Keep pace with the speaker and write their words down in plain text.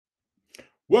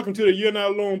Welcome to the You're Not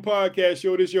Alone podcast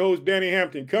show. This is your host, Danny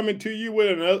Hampton, coming to you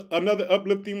with another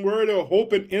uplifting word of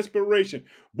hope and inspiration.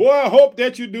 Boy, I hope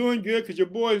that you're doing good because your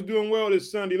boy is doing well this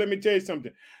Sunday. Let me tell you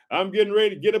something. I'm getting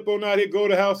ready to get up on out here, go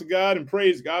to the house of God and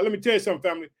praise God. Let me tell you something,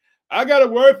 family. I got a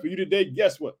word for you today.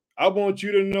 Guess what? I want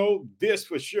you to know this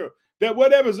for sure. That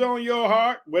whatever's on your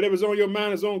heart, whatever's on your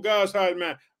mind is on God's heart and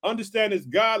mind. Understand this,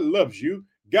 God loves you.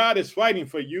 God is fighting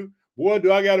for you. Boy,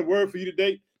 do I got a word for you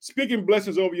today. Speaking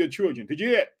blessings over your children. Did you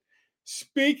hear that?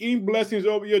 Speaking blessings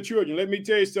over your children. Let me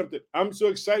tell you something. I'm so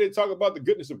excited to talk about the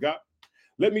goodness of God.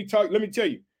 Let me tell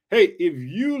you. Hey, if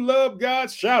you love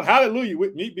God, shout hallelujah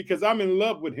with me because I'm in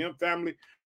love with him, family.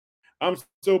 I'm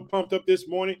so pumped up this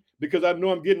morning because I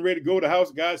know I'm getting ready to go to the house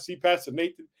of God, see Pastor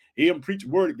Nathan, hear him preach the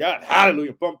word of God.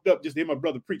 Hallelujah. Pumped up just to hear my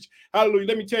brother preach. Hallelujah.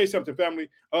 Let me tell you something, family.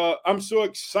 I'm so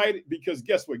excited because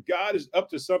guess what? God is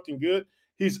up to something good.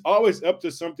 He's always up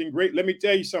to something great. Let me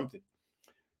tell you something.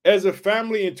 As a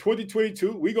family in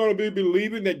 2022, we're going to be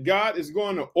believing that God is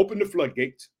going to open the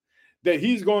floodgates, that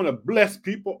he's going to bless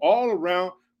people all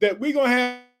around, that we're going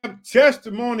to have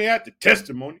testimony after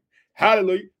testimony.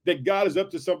 Hallelujah. That God is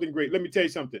up to something great. Let me tell you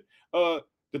something. Uh,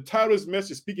 the title of this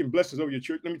message, Speaking Blessings Over Your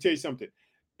Church. Let me tell you something.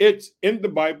 It's in the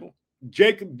Bible.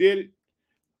 Jacob did it.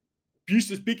 Used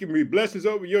to speaking blessings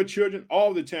over your children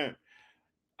all the time.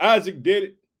 Isaac did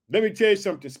it. Let me tell you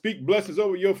something. Speak blessings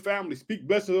over your family. Speak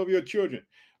blessings over your children.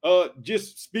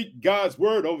 Just speak God's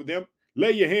word over them.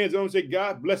 Lay your hands on them and say,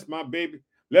 God bless my baby.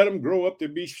 Let them grow up to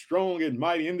be strong and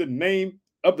mighty in the name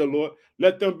of the Lord.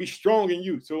 Let them be strong in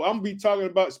you. So I'm going to be talking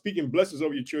about speaking blessings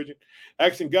over your children,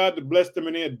 asking God to bless them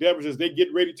in their endeavors as they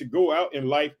get ready to go out in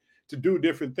life to do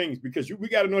different things because we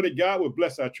got to know that God will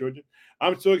bless our children.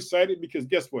 I'm so excited because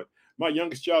guess what? My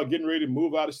youngest child getting ready to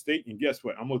move out of state. And guess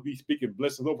what? I'm going to be speaking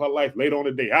blessings over her life later on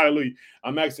today. Hallelujah.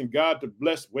 I'm asking God to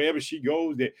bless wherever she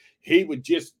goes, that he would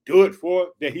just do it for her,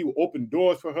 that he will open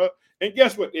doors for her. And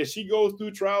guess what? As she goes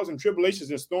through trials and tribulations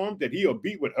and storms, that he'll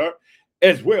be with her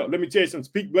as well. Let me tell you some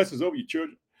speak blessings over your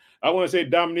children. I want to say,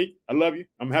 Dominique, I love you.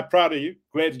 I'm proud of you.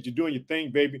 Glad that you're doing your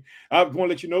thing, baby. I want to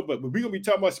let you know, but we're going to be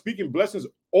talking about speaking blessings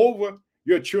over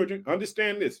your children.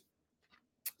 Understand this.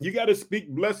 You got to speak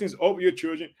blessings over your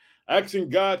children, asking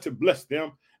God to bless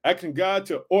them, asking God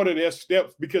to order their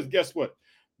steps, because guess what?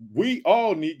 We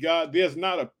all need God. There's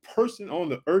not a person on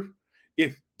the earth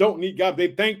if don't need God. They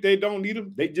think they don't need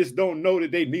him. They just don't know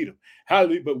that they need him.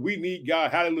 Hallelujah. But we need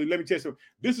God. Hallelujah. Let me tell you something.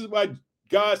 This is why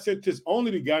God sent his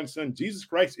only begotten son, Jesus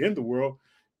Christ, in the world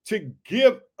to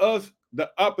give us the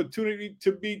opportunity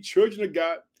to be children of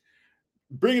God,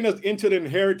 bringing us into the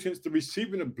inheritance, to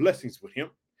receiving the blessings with him.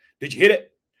 Did you hear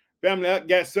that? Family, I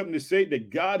got something to say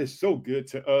that God is so good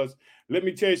to us. Let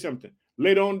me tell you something.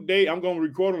 Later on today, I'm going to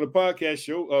record on the podcast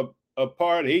show of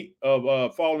part 8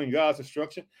 of Following God's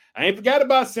Instruction. I ain't forgot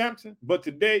about Samson, but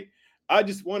today I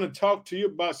just want to talk to you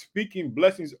about speaking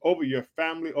blessings over your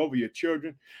family, over your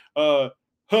children.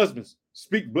 Husbands,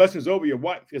 speak blessings over your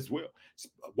wife as well.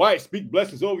 Wife, speak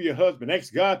blessings over your husband.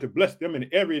 Ask God to bless them in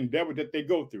every endeavor that they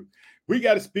go through. We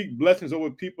got to speak blessings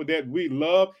over people that we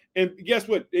love. And guess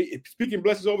what? Speaking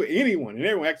blessings over anyone and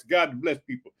everyone, ask God to bless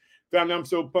people. Family, I'm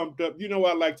so pumped up. You know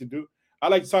what I like to do? I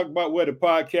like to talk about where the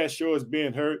podcast show is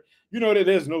being heard. You know that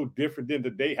there's no different than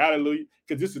today. Hallelujah.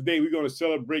 Because this is the day we're going to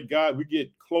celebrate God. We get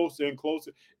closer and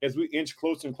closer as we inch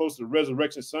closer and closer to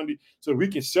Resurrection Sunday so we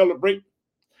can celebrate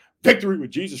victory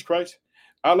with Jesus Christ.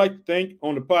 I like to thank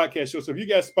on the podcast show. So if you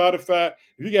got Spotify,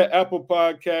 if you got Apple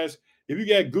Podcasts, if you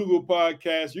got Google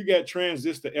Podcasts, you got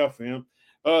Transistor FM.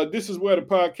 This is where the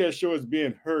podcast show is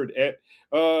being heard at.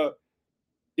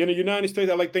 In the United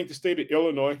States, I'd like to thank the state of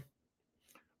Illinois.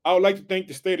 I would like to thank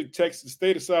the state of Texas, the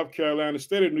state of South Carolina, the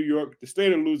state of New York, the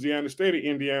state of Louisiana, the state of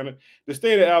Indiana, the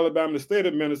state of Alabama, the state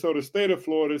of Minnesota, the state of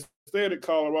Florida, the state of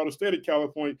Colorado, the state of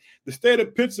California, the state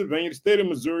of Pennsylvania, the state of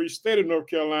Missouri, the state of North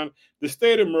Carolina, the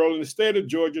state of Maryland, the state of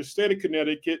Georgia, the state of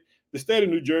Connecticut, the state of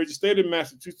New Jersey, the state of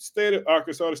Massachusetts, the state of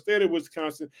Arkansas, the state of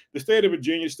Wisconsin, the state of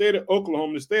Virginia, the state of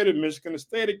Oklahoma, the state of Michigan, the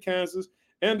state of Kansas,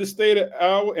 and the state of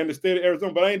Iowa and the state of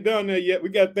Arizona. But I ain't done there yet. We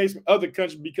got to thank some other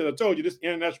countries because I told you this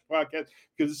international podcast,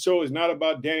 because this show is not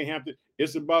about Danny Hampton.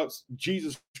 It's about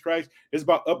Jesus Christ. It's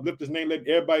about uplift his name, let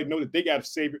everybody know that they got a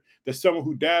Savior, that someone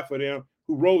who died for them,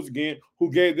 who rose again,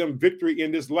 who gave them victory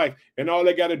in this life. And all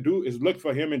they got to do is look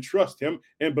for him and trust him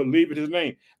and believe in his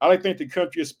name. I like to thank the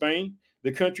country of Spain,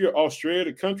 the country of Australia,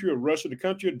 the country of Russia, the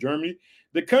country of Germany,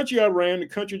 the country of Iran, the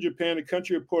country of Japan, the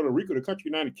country of Puerto Rico, the country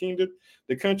of United Kingdom,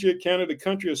 the country of Canada, the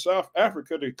country of South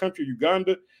Africa, the country of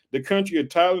Uganda, the country of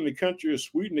Thailand, the country of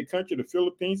Sweden, the country of the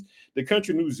Philippines, the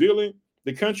country of New Zealand,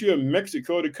 the country of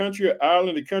Mexico, the country of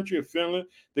Ireland, the country of Finland,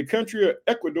 the country of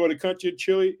Ecuador, the country of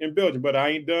Chile, and Belgium. But I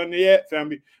ain't done yet,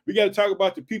 family. We got to talk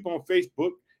about the people on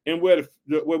Facebook and where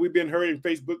we've been heard in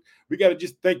Facebook. We got to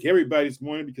just thank everybody this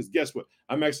morning, because guess what?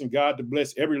 I'm asking God to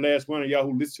bless every last one of y'all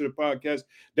who listen to the podcast,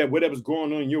 that whatever's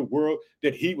going on in your world,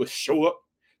 that he would show up,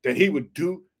 that he would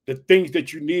do the things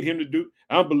that you need him to do.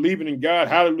 I'm believing in God.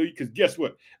 Hallelujah. Because guess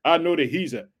what? I know that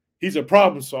he's a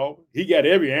problem solver. He got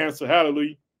every answer.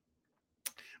 Hallelujah.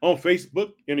 On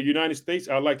Facebook in the United States,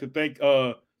 I'd like to thank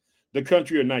the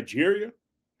country of Nigeria.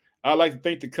 I'd like to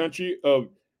thank the country of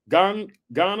Ghana,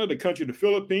 the country of the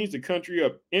Philippines, the country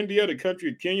of India, the country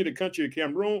of Kenya, the country of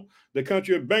Cameroon, the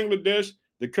country of Bangladesh,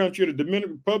 the country of the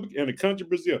Dominican Republic, and the country of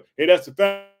Brazil. Hey, that's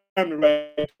the family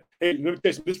right. Hey, let me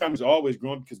tell you, this family's always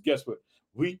growing, because guess what?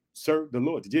 We serve the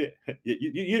Lord.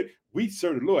 We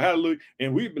serve the Lord. Hallelujah.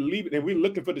 And we believe it, and we're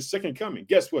looking for the second coming.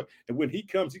 Guess what? And when he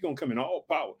comes, he's going to come in all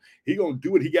power. He's going to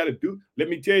do what he got to do. Let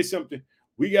me tell you something.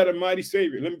 We got a mighty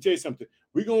Savior. Let me tell you something.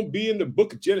 We're going to be in the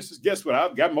book of Genesis. Guess what?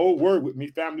 I've got my old word with me,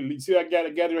 family. You see, I got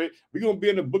it right. We're going to be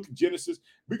in the book of Genesis.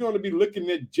 We're going to be looking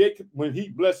at Jacob when he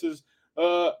blesses.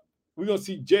 We're going to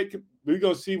see Jacob. We're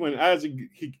going to see when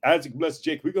Isaac blessed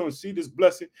Jacob. We're going to see this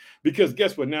blessing, because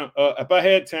guess what? Now, if I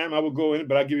had time, I would go in,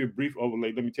 but I'll give you a brief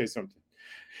overlay. Let me tell you something.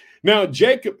 Now,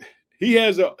 Jacob, he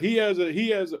has an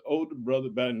older brother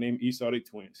by the name Esau. They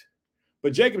twins.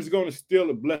 But Jacob is going to steal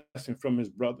a blessing from his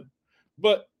brother.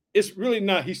 But it's really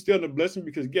not. He's stealing a blessing,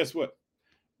 because guess what?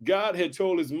 God had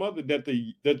told his mother that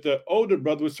the older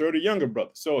brother would serve the younger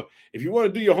brother. So if you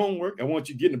want to do your homework, I want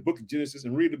you to get in the book of Genesis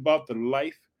and read about the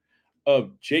life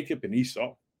of Jacob and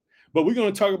Esau. But we're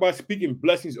going to talk about speaking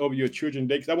blessings over your children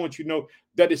today, because I want you to know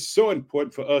that it's so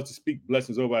important for us to speak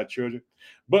blessings over our children.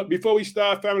 But before we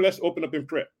start, family, let's open up in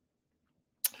prayer.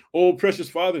 Oh, precious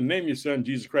Father, name your son,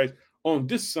 Jesus Christ, on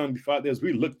this Sunday, Father, as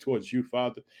we look towards you,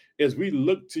 Father, as we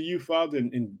look to you, Father,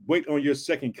 and wait on your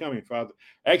second coming, Father.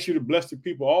 I ask you to bless the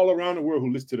people all around the world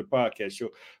who listen to the podcast show,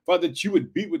 Father, that you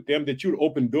would be with them, that you would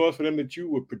open doors for them, that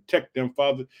you would protect them,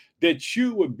 Father, that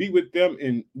you would be with them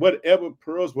in whatever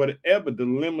pearls, whatever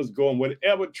dilemmas go on,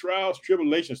 whatever trials,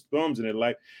 tribulations, storms in their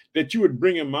life, that you would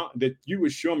bring them out, that you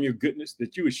would show them your goodness,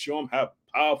 that you would show them how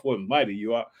powerful and mighty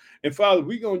you are. And Father,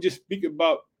 we're going to just speak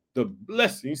about the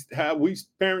blessings, how we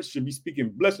parents should be speaking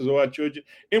blessings over our children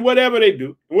in whatever they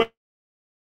do.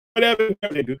 Whatever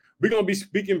they do, we're going to be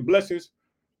speaking blessings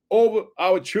over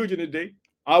our children today.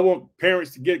 I want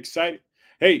parents to get excited.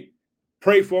 Hey,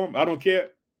 pray for them. I don't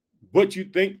care what you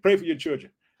think. Pray for your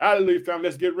children. Hallelujah, family.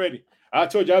 Let's get ready. I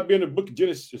told you I'll be in the book of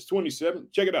Genesis 27.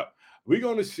 Check it out. We're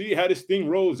going to see how this thing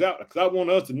rolls out, because I want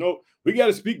us to know we got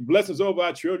to speak blessings over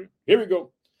our children. Here we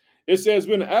go. It says,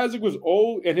 when Isaac was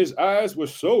old and his eyes were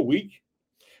so weak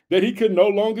that he could no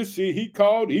longer see, he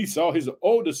called Esau, his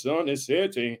older son, and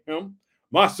said to him,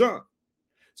 my son.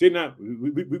 See, now,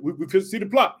 we could see the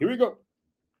plot. Here we go.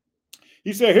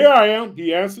 He said, here I am,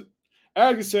 he answered.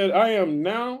 Isaac said, I am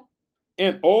now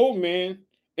an old man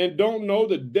and don't know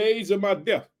the days of my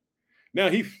death. Now,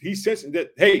 he says that,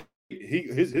 hey,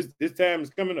 his time is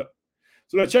coming up.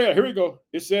 So now check it out. Here we go.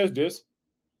 It says this.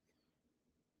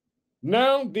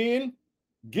 Now then,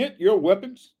 get your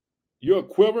weapons, your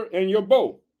quiver, and your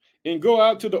bow, and go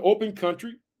out to the open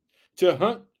country to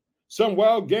hunt some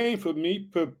wild game for me.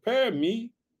 Prepare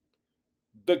me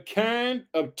the kind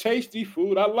of tasty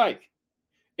food I like,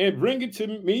 and bring it to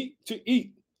me to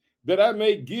eat, that I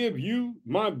may give you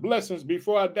my blessings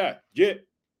before I die. Jet,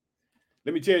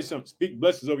 let me tell you something. Speak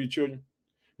blessings over your children,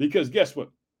 because guess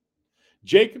what?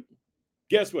 Jacob,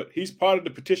 guess what? He's part of the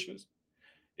petitioners.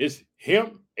 It's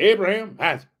him, Abraham,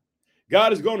 Isaac.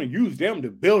 God is going to use them to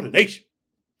build a nation.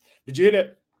 Did you hear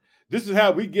that? This is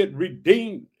how we get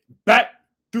redeemed back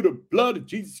through the blood of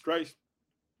Jesus Christ.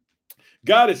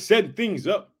 God is setting things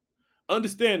up.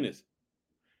 Understand this.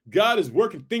 God is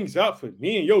working things out for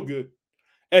me and your good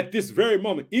at this very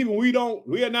moment. Even we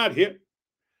are not here.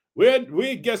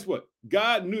 We guess what?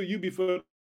 God knew you before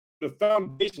the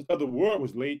foundation of the world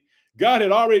was laid. God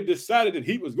had already decided that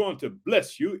he was going to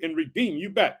bless you and redeem you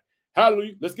back.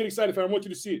 Hallelujah. Let's get excited, fam. I want you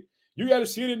to see it. You got to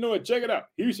see it and know it. Check it out.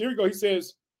 Here we go. He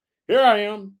says, here I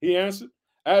am, he answered.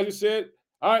 As he said,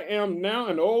 I am now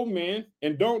an old man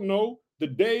and don't know the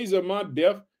days of my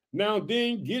death. Now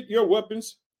then, get your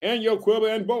weapons and your quiver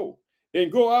and bow, and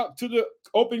go out to the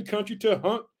open country to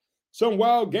hunt some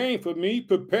wild game for me.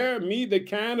 Prepare me the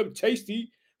kind of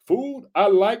tasty food I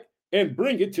like, and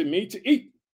bring it to me to eat.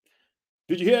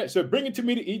 Did you hear that? So bring it to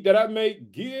me to eat, that I may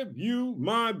give you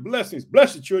my blessings.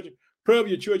 Bless your children. Pray over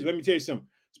your children. Let me tell you something.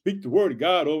 Speak the word of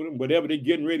God over them. Whatever they're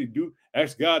getting ready to do,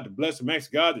 ask God to bless them.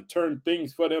 Ask God to turn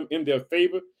things for them in their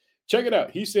favor. Check it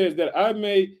out. He says that I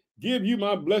may give you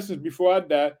my blessings before I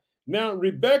die. Now,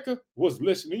 Rebekah was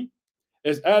listening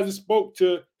as Isaac spoke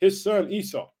to his son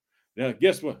Esau. Now,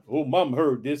 guess what? Oh, mama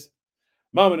heard this.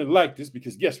 Mama didn't like this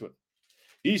because guess what?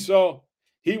 Esau,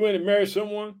 he went and married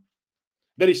someone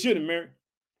that he shouldn't marry.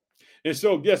 And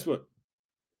so, guess what?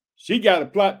 She got a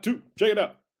plot too. Check it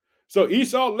out. So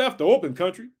Esau left the open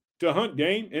country to hunt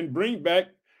game and bring back.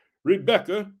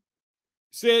 Rebekah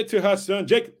said to her son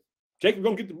Jacob, Jacob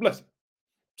gonna get the blessing.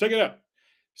 Check it out.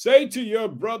 Say to your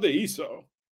brother Esau,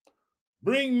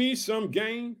 bring me some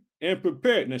game and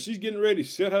prepare it. Now she's getting ready to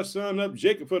set her son up,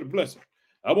 Jacob, for the blessing.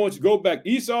 I want you to go back.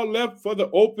 Esau left for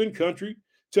the open country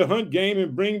to hunt game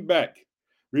and bring back.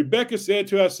 Rebekah said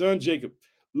to her son Jacob,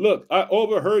 look, I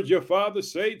overheard your father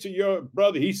say to your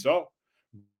brother Esau,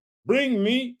 bring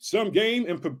me some game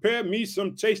and prepare me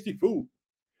some tasty food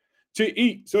to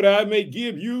eat so that I may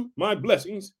give you my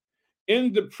blessings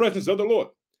in the presence of the Lord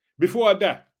before I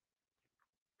die.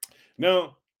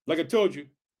 Now, like I told you,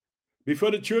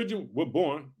 before the children were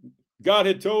born, God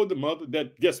had told the mother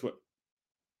that, guess what?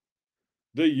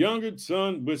 The younger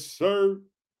son would serve,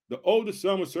 the older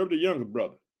son would serve the younger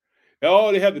brother. And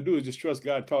all they have to do is just trust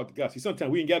God and talk to God. See,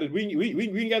 sometimes we ain't got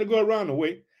to go around the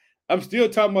way. I'm still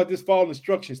talking about this follow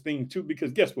instructions thing too,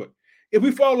 because guess what? If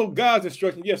we follow God's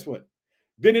instructions, guess what?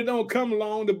 Then it don't come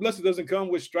along. The blessing doesn't come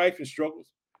with strife and struggles.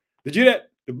 Did you hear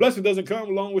that? The blessing doesn't come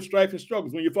along with strife and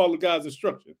struggles when you follow God's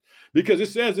instructions. Because it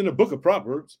says in the book of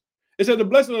Proverbs, it says the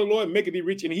blessing of the Lord maketh thee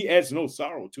rich and he adds no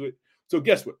sorrow to it. So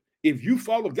guess what? If you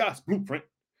follow God's blueprint,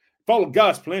 follow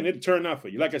God's plan, it'll turn out for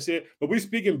you. Like I said, but we're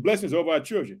speaking blessings over our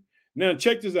children. Now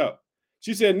check this out.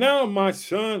 She said, now my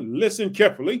son, listen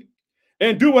carefully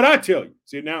and do what I tell you.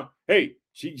 See now, hey,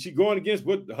 she going against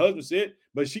what the husband said,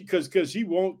 but because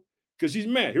she's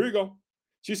mad. Here we go.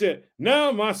 She said,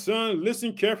 now my son,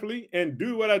 listen carefully and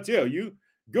do what I tell you.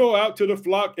 Go out to the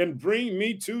flock and bring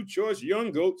me 2 choice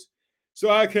young goats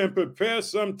so I can prepare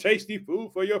some tasty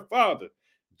food for your father,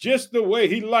 just the way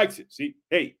he likes it. See,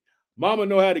 hey, mama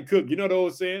know how to cook. You know the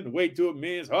old saying, the way to a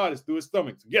man's heart is through his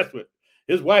stomach. So guess what?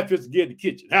 His wife is to get in the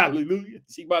kitchen. Hallelujah.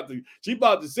 She about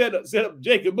to set up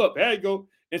Jacob up. There you go.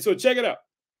 And so check it out.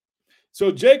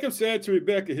 So Jacob said to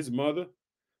Rebekah, his mother,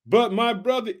 but my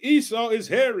brother Esau is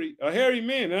a hairy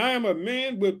man, and I am a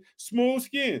man with smooth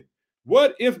skin.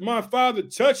 What if my father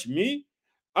touched me?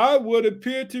 I would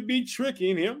appear to be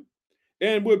tricking him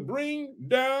and would bring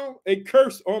down a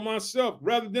curse on myself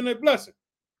rather than a blessing.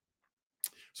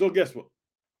 So guess what?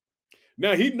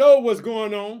 Now he knows what's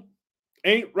going on.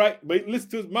 Ain't right, but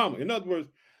listen to his mama. In other words,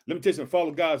 let me tell you something,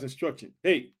 follow God's instruction.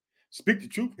 Hey, speak the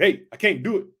truth. Hey, I can't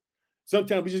do it.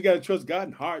 Sometimes we just got to trust God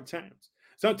in hard times.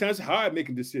 Sometimes it's hard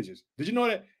making decisions. Did you know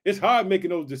that? It's hard making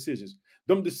those decisions.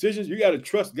 Them decisions, you got to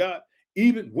trust God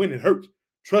even when it hurts.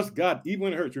 Trust God even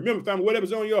when it hurts. Remember, family,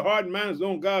 whatever's on your heart and mind is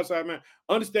on God's side, man.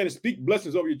 Understand and speak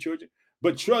blessings over your children,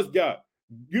 but trust God.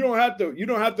 You don't have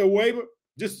to waver.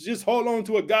 Just hold on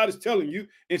to what God is telling you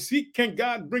and see, can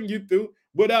God bring you through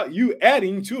without you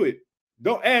adding to it.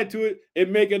 Don't add to it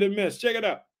and make it a mess. Check it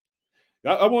out.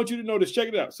 I want you to know this. Check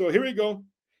it out. So here we go.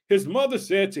 His mother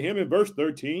said to him in verse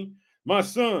 13, my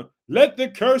son, let the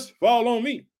curse fall on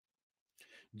me.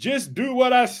 Just do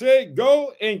what I say.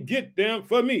 Go and get them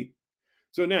for me.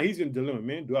 So now he's in a dilemma,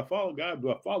 man. Do I follow God?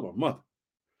 Do I follow a mother?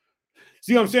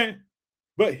 See what I'm saying?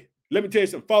 But let me tell you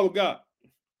something. Follow God.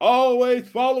 Always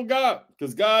follow God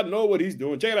because God knows what he's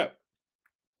doing. Check it out.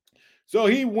 So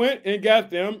he went and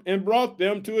got them and brought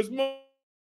them to his mother.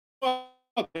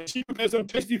 She prepared some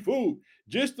tasty food,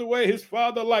 just the way his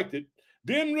father liked it.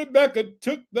 Then Rebekah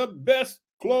took the best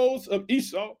clothes of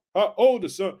Esau, her older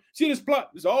son. See this plot?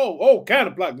 There's all kind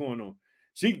of plot going on.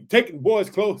 She taking boys'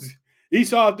 clothes.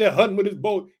 Esau out there hunting with his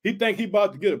bow. He think he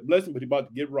about to get a blessing, but he about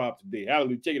to get robbed today.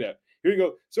 Hallelujah. Check it out. Here we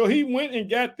go. So he went and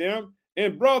got them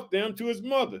and brought them to his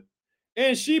mother.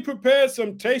 And she prepared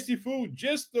some tasty food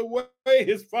just the way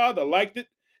his father liked it.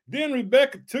 Then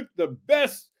Rebekah took the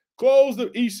best clothes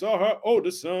of Esau, her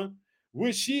older son,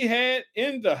 which she had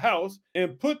in the house,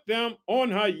 and put them on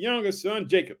her younger son,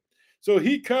 Jacob. So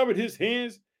he covered his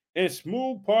hands and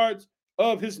smooth parts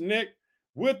of his neck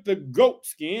with the goat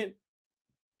skin.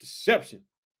 Deception.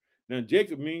 Now,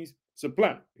 Jacob means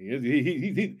supplanter.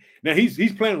 Now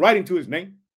he's playing right into his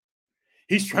name.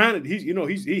 He's trying to, he's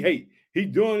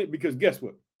doing it because guess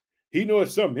what? He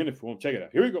knows something in it for him. Check it out.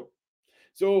 Here we go.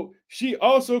 So she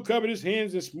also covered his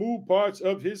hands and smooth parts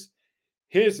of his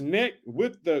neck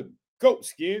with the goat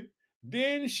skin.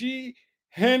 Then she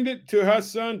handed to her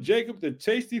son Jacob the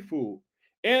tasty food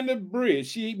and the bread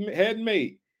she had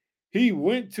made. He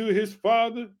went to his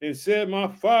father and said, my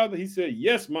father. He said,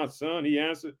 yes, my son. He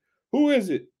answered, who is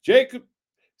it? Jacob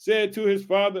said to his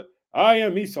father, I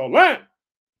am Esau. Lamb.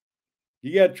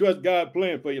 You got to trust God's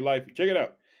plan for your life. Check it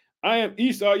out. I am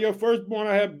Esau, your firstborn.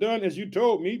 I have done as you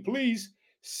told me. Please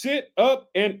sit up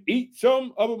and eat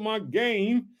some of my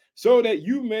game so that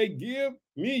you may give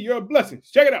me your blessings.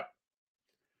 Check it out.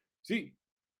 See,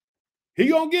 he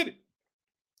gonna get it.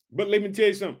 But let me tell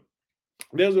you something.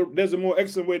 There's a more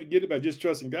excellent way to get it by just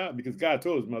trusting God, because God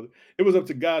told his mother it was up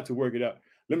to God to work it out.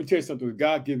 Let me tell you something. When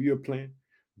God give you a plan,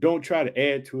 don't try to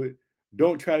add to it.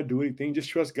 Don't try to do anything. Just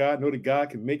trust God. Know that God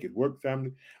can make it work,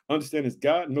 family. Understand that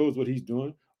God knows what he's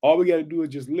doing. All we got to do is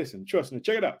just listen, trust him.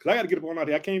 Check it out, because I got to get up on out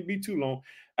here. I can't be too long.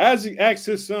 Isaac asked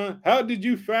his son, how did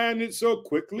you find it so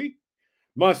quickly?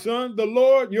 My son, the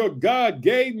Lord your God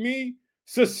gave me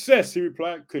success, he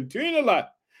replied. Continue to lie.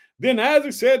 Then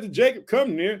Isaac said to Jacob,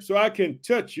 come near so I can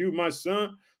touch you, my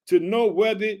son, to know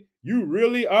whether you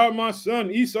really are my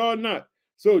son Esau or not.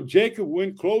 So Jacob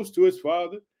went close to his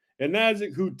father, and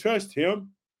Isaac, who touched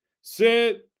him,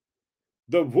 said,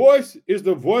 the voice is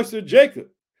the voice of Jacob,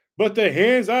 but the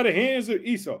hands are the hands of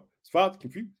Esau. His father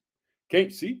confused.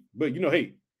 Can't see, but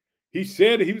hey, he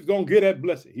said that he was going to get that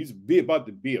blessing. He's about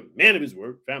to be a man of his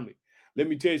word, family. Let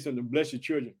me tell you something. Bless your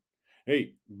children.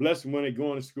 Hey, bless them when they're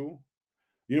going to school.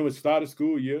 When it started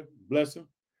school year, bless them.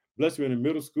 Bless them in the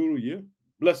middle school year.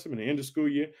 Bless them in the end of school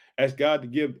year. Ask God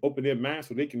to open their minds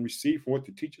so they can receive from what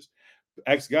the teachers.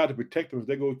 Ask God to protect them as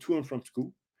they go to and from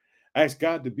school. Ask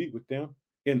God to be with them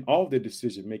in all their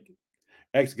decision making.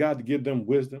 Ask God to give them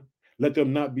wisdom. Let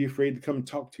them not be afraid to come and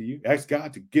talk to you. Ask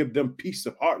God to give them peace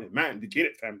of heart and mind to get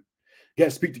it, family. You got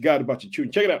to speak to God about your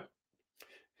children. Check it out.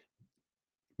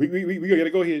 We got to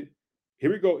go ahead.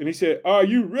 Here we go. And he said, are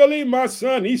you really my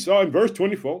son Esau? In verse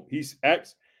 24, he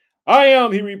asked, I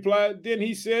am, he replied. Then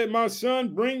he said, my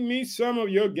son, bring me some of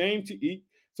your game to eat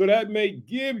so that I may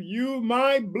give you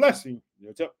my blessing.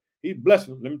 He blessed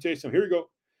him. Let me tell you something. Here we go.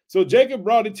 So Jacob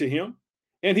brought it to him,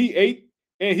 and he ate,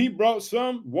 and he brought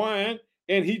some wine,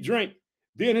 and he drank.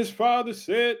 Then his father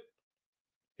said,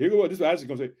 here we go. This is what Isaac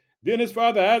going to say. Then his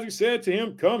father Isaac said to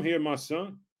him, come here, my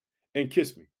son, and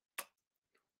kiss me.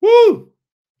 Woo!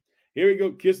 Here we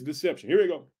go, kiss deception. Here we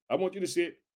go. I want you to see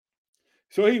it.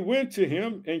 So he went to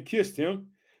him and kissed him.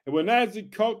 And when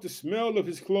Isaac caught the smell of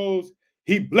his clothes,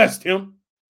 he blessed him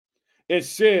and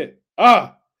said,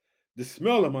 the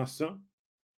smell of my son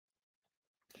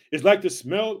is like the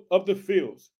smell of the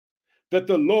fields that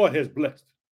the Lord has blessed.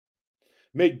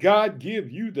 May God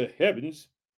give you the heavens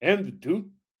and the dew.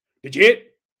 Did you hear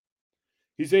it?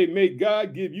 He said, may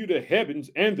God give you the heavens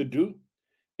and the dew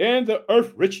and the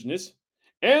earth richness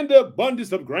and the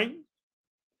abundance of grain,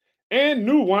 and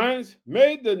new wines.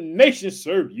 May the nations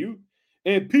serve you,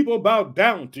 and people bow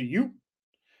down to you.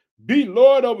 Be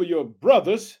Lord over your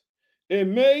brothers,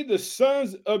 and may the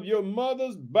sons of your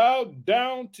mothers bow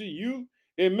down to you,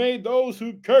 and may those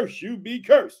who curse you be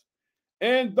cursed,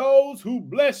 and those who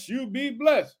bless you be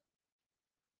blessed.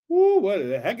 Ooh,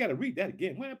 I got to read that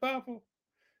again. Wasn't it powerful?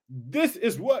 This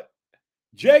is what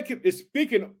Jacob is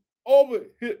speaking over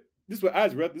here. This is what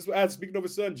Isaac read. This is what Isaac speaking over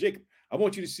his son Jacob. I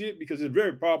want you to see it because it's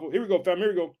very powerful. Here we go, family. Here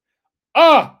we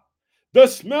go. The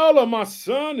smell of my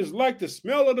son is like the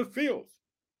smell of the fields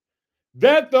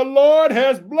that the Lord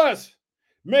has blessed.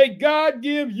 May God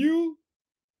give you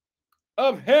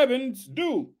of heaven's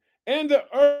dew and the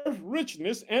earth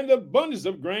richness and the abundance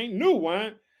of grain, new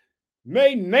wine.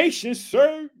 May nations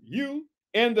serve you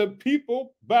and the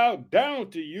people bow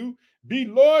down to you. Be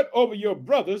Lord over your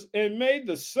brothers, and may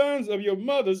the sons of your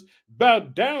mothers bow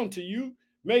down to you.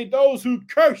 May those who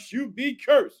curse you be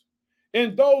cursed,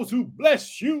 and those who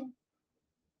bless you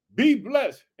be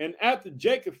blessed. And after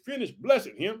Jacob finished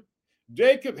blessing him,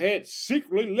 Jacob had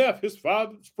secretly left his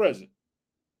father's presence.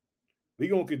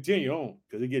 We're going to continue on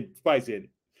because it gets spicy at it.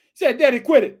 He said, Daddy,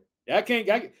 quit it. I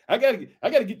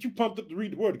gotta get you pumped up to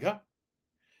read the word of God.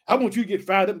 I want you to get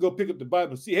fired up and go pick up the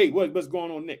Bible and see, hey, what's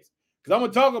going on next? Because I'm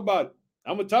going to talk about it.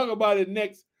 I'm going to talk about it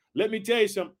next. Let me tell you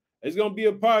something. It's going to be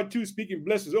a part 2, speaking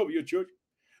blessings over your church.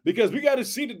 Because we got to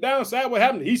see the downside, what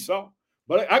happened to Esau.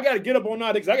 But I got to get up on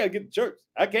that because I got to get to church.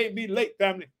 I can't be late,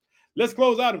 family. Let's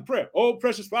close out in prayer. Oh,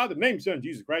 precious Father, name your son,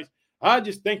 Jesus Christ. I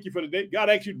just thank you for the day. God,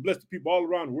 I ask you to bless the people all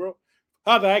around the world.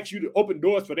 Father, I ask you to open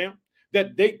doors for them,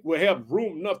 that they will have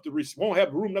room enough to won't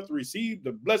have room enough to receive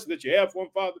the blessing that you have for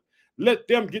them, Father. Let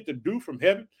them get the dew from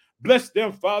heaven. Bless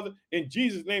them, Father, in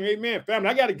Jesus' name. Amen. Family,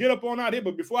 I got to get up on out here,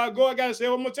 but before I go, I got to say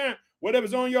one more time,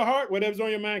 whatever's on your heart, whatever's on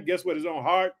your mind, guess what is on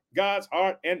heart? God's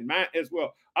heart and mind as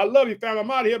well. I love you, family.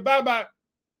 I'm out of here. Bye-bye.